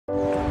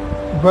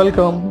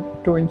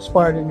Welcome to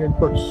Inspiring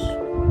Inputs.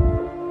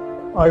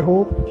 I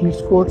hope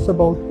these quotes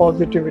about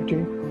positivity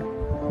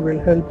will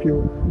help you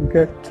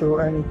get through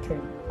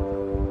anything.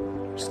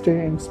 Stay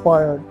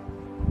inspired,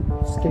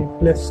 stay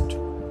blessed.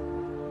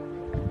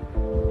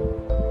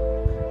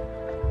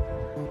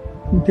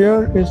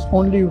 There is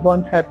only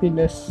one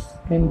happiness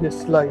in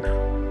this life: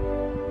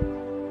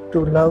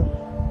 to love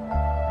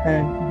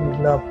and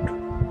be loved.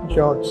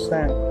 George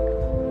Sand.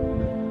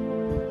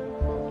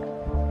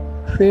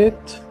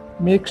 Faith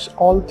makes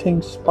all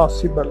things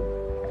possible.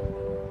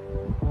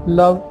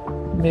 Love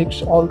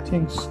makes all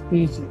things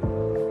easy.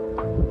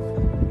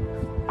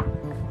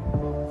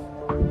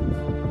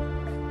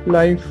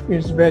 Life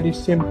is very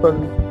simple.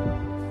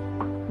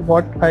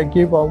 What I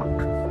give out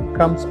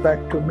comes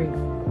back to me.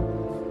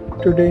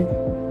 Today,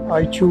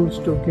 I choose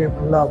to give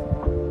love.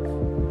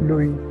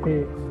 Louis A.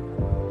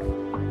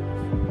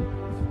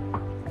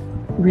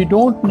 We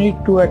don't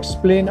need to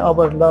explain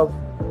our love.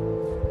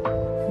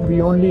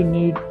 We only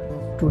need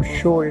to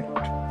show it.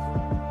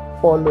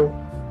 Paulo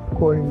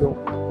Coelho.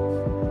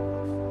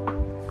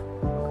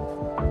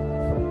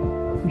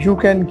 You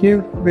can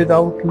give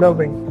without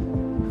loving,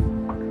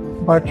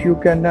 but you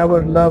can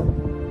never love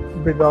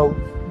without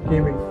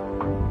giving.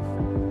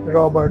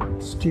 Robert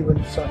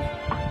Stevenson.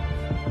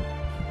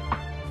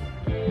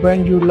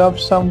 When you love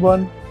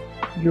someone,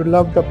 you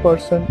love the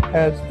person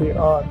as they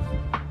are,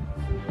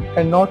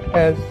 and not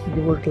as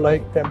you would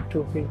like them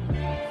to be.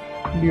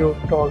 Leo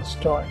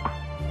Tolstoy.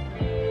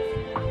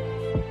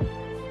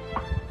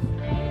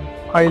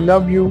 I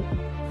love you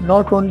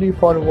not only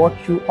for what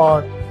you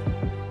are,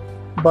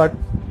 but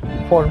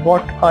for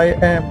what I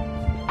am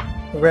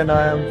when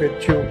I am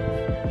with you.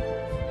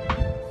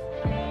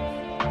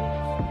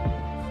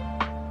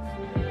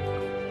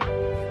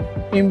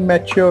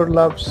 Immature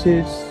love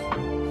says,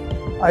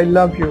 I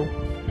love you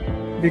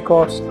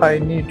because I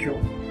need you.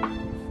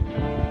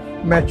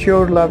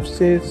 Mature love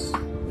says,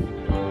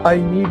 I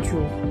need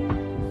you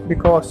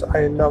because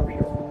I love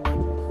you.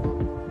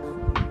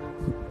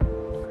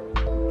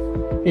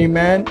 A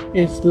man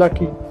is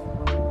lucky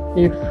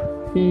if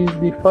he is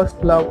the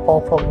first love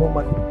of a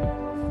woman.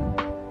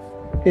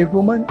 A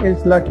woman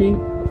is lucky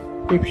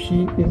if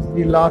she is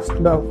the last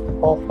love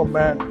of a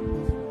man.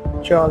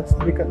 Charles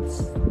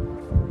Dickens.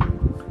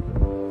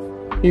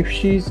 If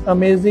she is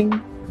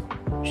amazing,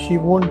 she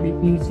won't be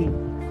easy.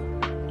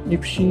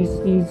 If she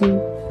is easy,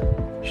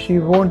 she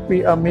won't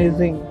be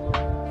amazing.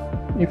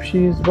 If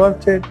she is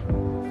worth it,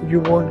 you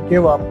won't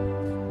give up.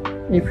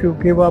 If you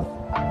give up,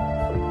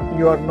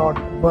 you are not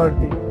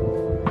worthy.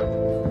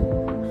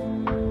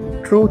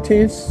 Truth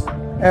is,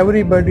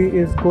 everybody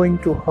is going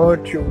to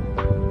hurt you.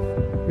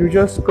 You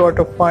just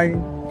gotta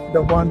find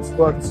the ones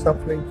worth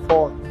suffering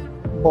for.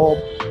 Bob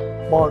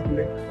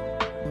Marley.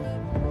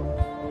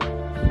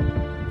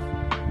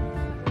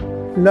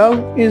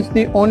 Love is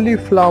the only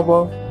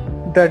flower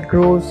that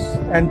grows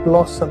and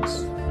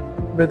blossoms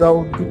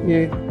without the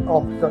aid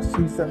of the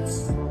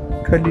seasons.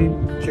 Khalil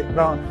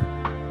Gibran.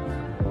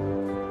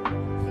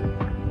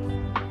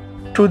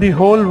 To the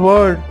whole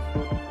world,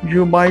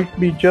 you might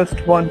be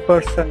just one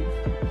person,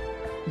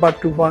 but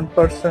to one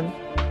person,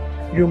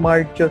 you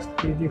might just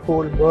be the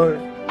whole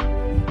world.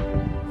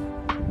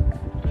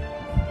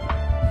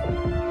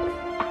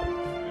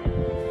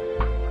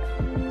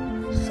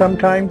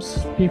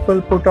 Sometimes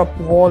people put up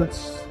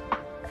walls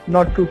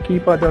not to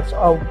keep others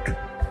out,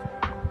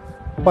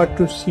 but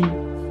to see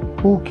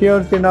who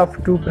cares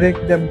enough to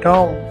break them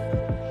down.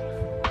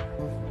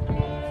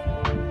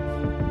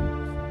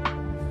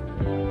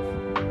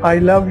 I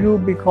love you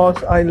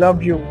because I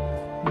love you,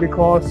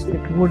 because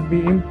it would be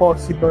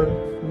impossible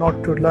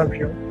not to love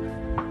you.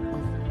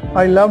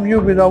 I love you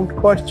without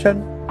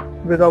question,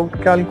 without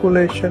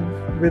calculation,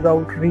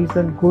 without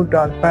reason good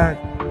or bad,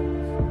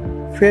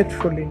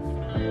 faithfully,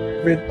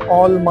 with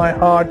all my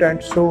heart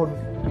and soul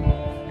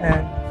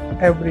and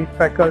every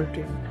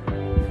faculty.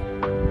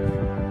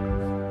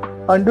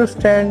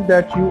 Understand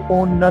that you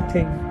own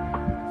nothing.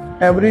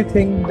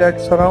 Everything that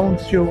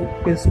surrounds you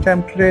is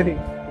temporary.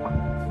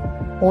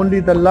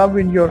 Only the love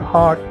in your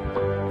heart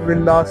will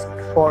last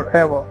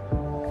forever.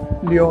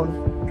 Leon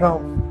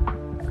Brown.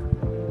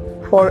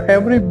 For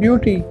every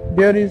beauty,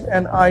 there is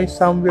an eye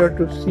somewhere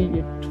to see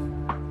it.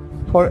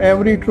 For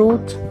every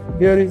truth,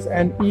 there is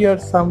an ear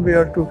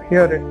somewhere to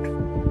hear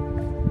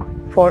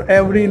it. For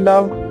every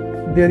love,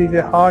 there is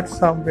a heart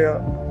somewhere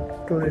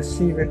to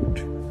receive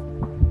it.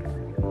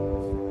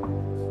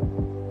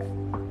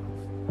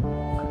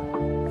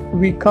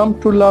 We come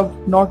to love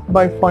not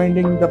by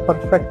finding the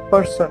perfect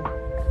person,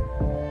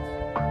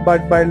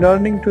 but by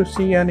learning to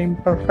see an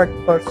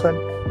imperfect person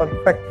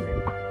perfectly.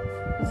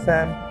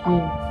 Sam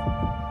Keen.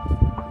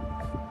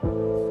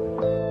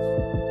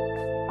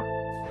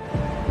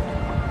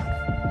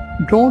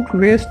 Don't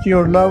waste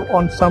your love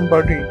on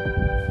somebody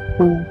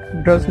who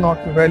does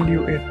not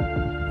value it.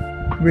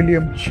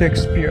 William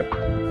Shakespeare.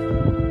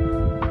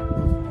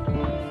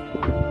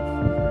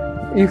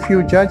 If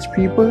you judge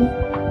people,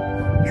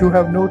 you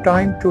have no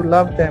time to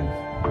love them.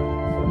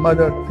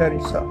 Mother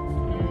Teresa.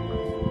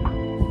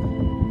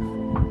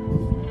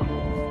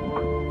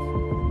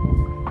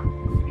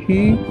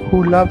 He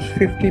who loves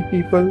 50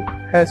 people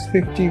has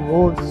 50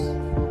 woes.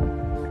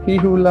 He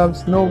who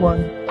loves no one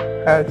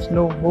has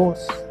no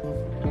woes.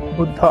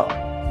 Buddha.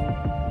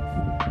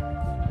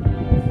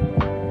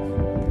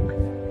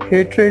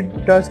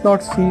 Hatred does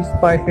not cease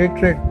by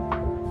hatred,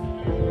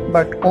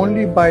 but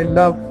only by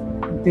love.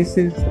 This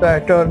is the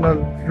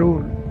eternal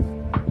rule.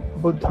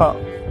 Buddha.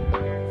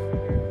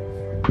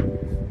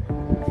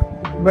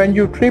 When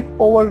you trip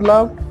over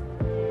love,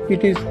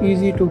 it is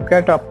easy to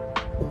get up.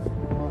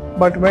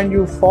 But when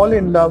you fall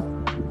in love,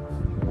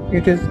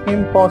 it is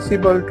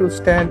impossible to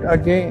stand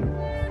again.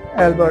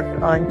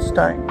 Albert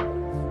Einstein.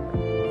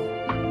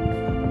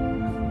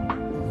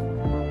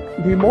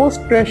 The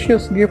most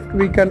precious gift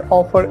we can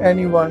offer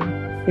anyone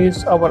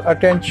is our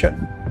attention.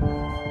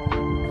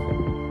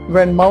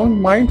 When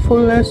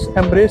mindfulness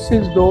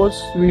embraces those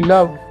we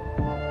love,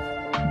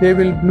 they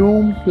will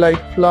bloom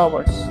like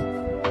flowers.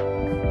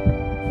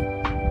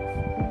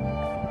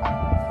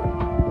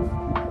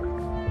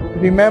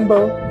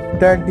 Remember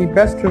that the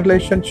best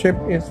relationship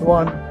is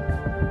one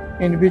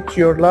in which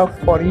your love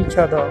for each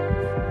other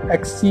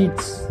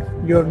exceeds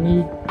your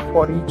need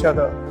for each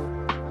other.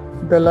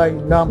 Dalai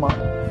Lama.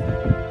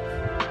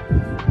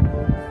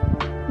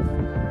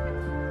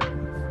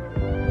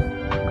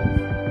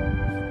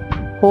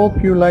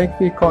 Hope you like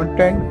the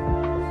content.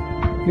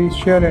 Please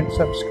share and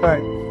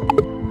subscribe.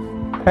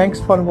 Thanks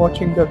for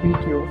watching the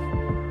video.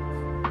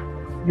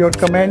 Your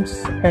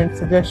comments and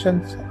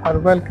suggestions are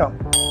welcome.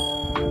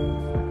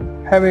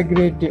 Have a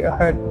great day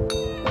ahead.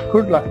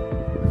 Good luck.